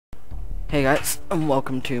Hey guys, and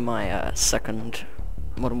welcome to my second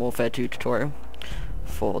Modern Warfare 2 tutorial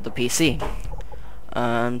for the PC.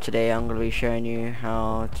 Today I'm going to be showing you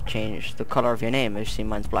how to change the color of your name. As you see,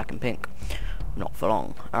 mine's black and pink. Not for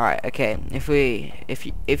long. Alright, okay.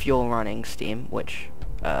 If you're running Steam, which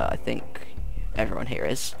I think everyone here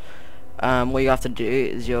is, what you have to do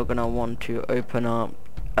is you're going to want to open up.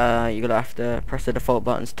 You're going to have to press the default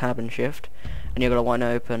buttons, Tab and Shift, and you're going to want to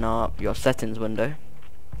open up your settings window.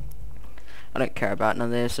 I don't care about none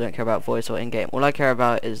of this. I don't care about voice or in-game. All I care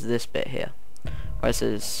about is this bit here, where it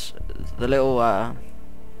says the little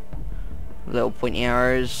pointy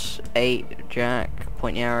arrows, 8 Jack,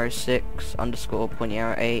 pointy arrow 6 underscore pointy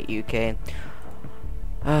arrow 8 UK.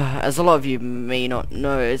 As a lot of you may not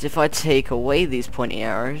know, is if I take away these pointy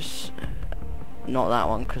arrows, not that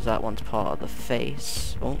one because that one's part of the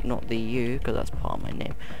face. Oh, not the U because that's part of my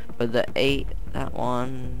name, but the 8, that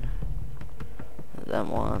one,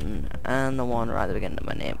 and the one right at the beginning of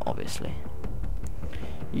my name, obviously.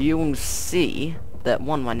 You will see that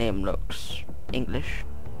my name looks English,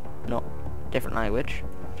 not different language.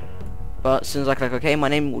 But as soon as I click OK, my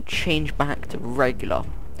name will change back to regular.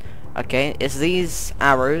 Okay, it's these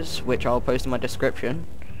arrows, which I'll post in my description,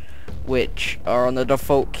 which are on the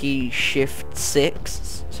default key Shift 6.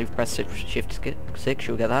 So if you press Shift 6,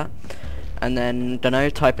 you'll get that. And then, don't know,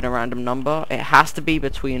 type in a random number. It has to be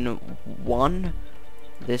between 1.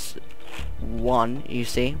 This 1, you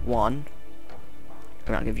see, 1. I'm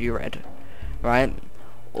gonna give you red, right?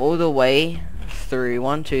 All the way through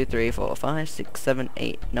 1, 2, 3, 4, 5, 6, 7,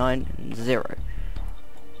 8, 9, 0.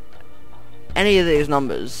 Any of these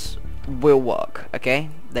numbers will work,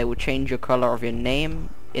 okay? They will change your color of your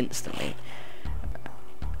name instantly,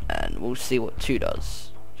 and we'll see what 2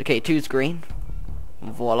 does. Okay, 2's green.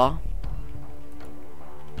 Voila.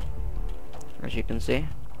 As you can see.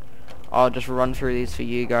 I'll just run through these for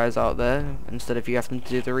you guys out there instead of you having to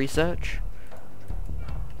do the research.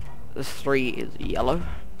 The 3 is yellow.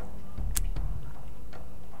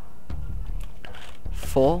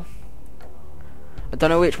 4. I don't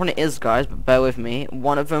know which one it is, guys, but bear with me.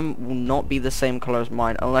 One of them will not be the same color as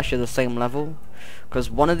mine unless you're the same level,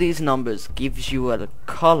 because one of these numbers gives you a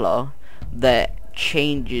color that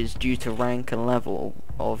changes due to rank and level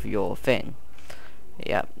of your thing.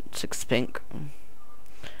 Yeah, 6 pink.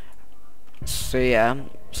 So yeah,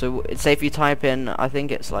 so say if you type in, I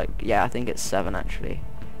think it's like, yeah, I think it's 7 actually,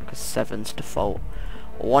 because 7's default.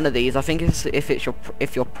 One of these, I think it's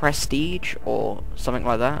if your prestige or something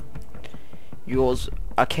like that, yours,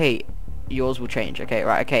 okay, yours will change. Okay,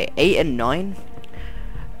 right, okay, 8 and 9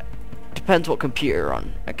 depends what computer you're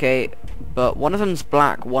on. Okay, but one of them's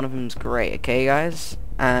black, one of them's grey. Okay, guys,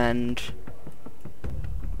 and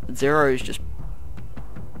 0 is just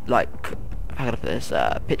like, how can I put this,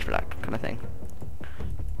 pitch black kind of thing.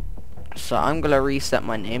 So I'm gonna reset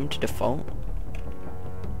my name to default,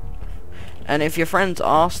 and if your friends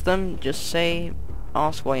ask them, just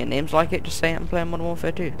ask why your name's like it. Just say I'm playing Modern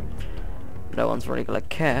Warfare 2. No one's really gonna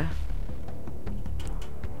care.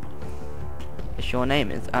 It's your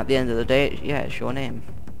name. It's, at the end of the day, yeah, it's your name.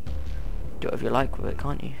 Do whatever you like with it,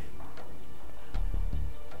 can't you?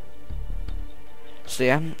 So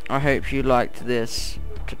yeah, I hope you liked this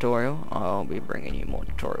tutorial. I'll be bringing you more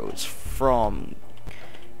tutorials from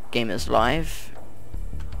Gamers Live.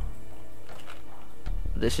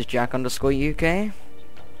 This is Jack underscore UK.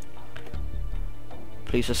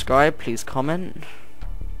 Please subscribe, please comment,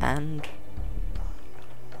 and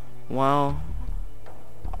well,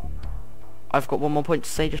 I've got one more point to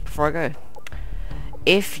say just before I go.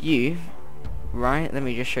 If you, right, let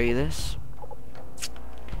me just show you this.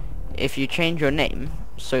 If you change your name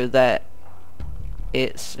so that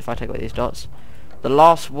it's, if I take away these dots, the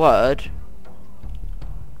last word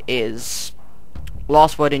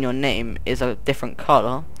in your name is a different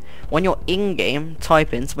color. When you're in game,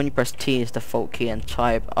 type in, so when you press T is default key and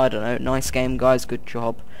type, I don't know, nice game guys, good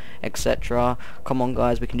job, etc. Come on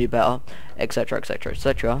guys, we can do better, etc, etc,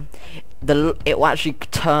 etc. It will actually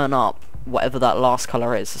turn up whatever that last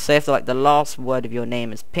color is. So say if like the last word of your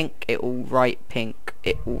name is pink, it will write pink,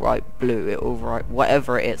 it will write blue, it will write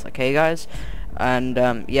whatever it is. Okay guys, and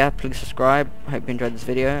yeah, please subscribe. Hope you enjoyed this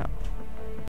video.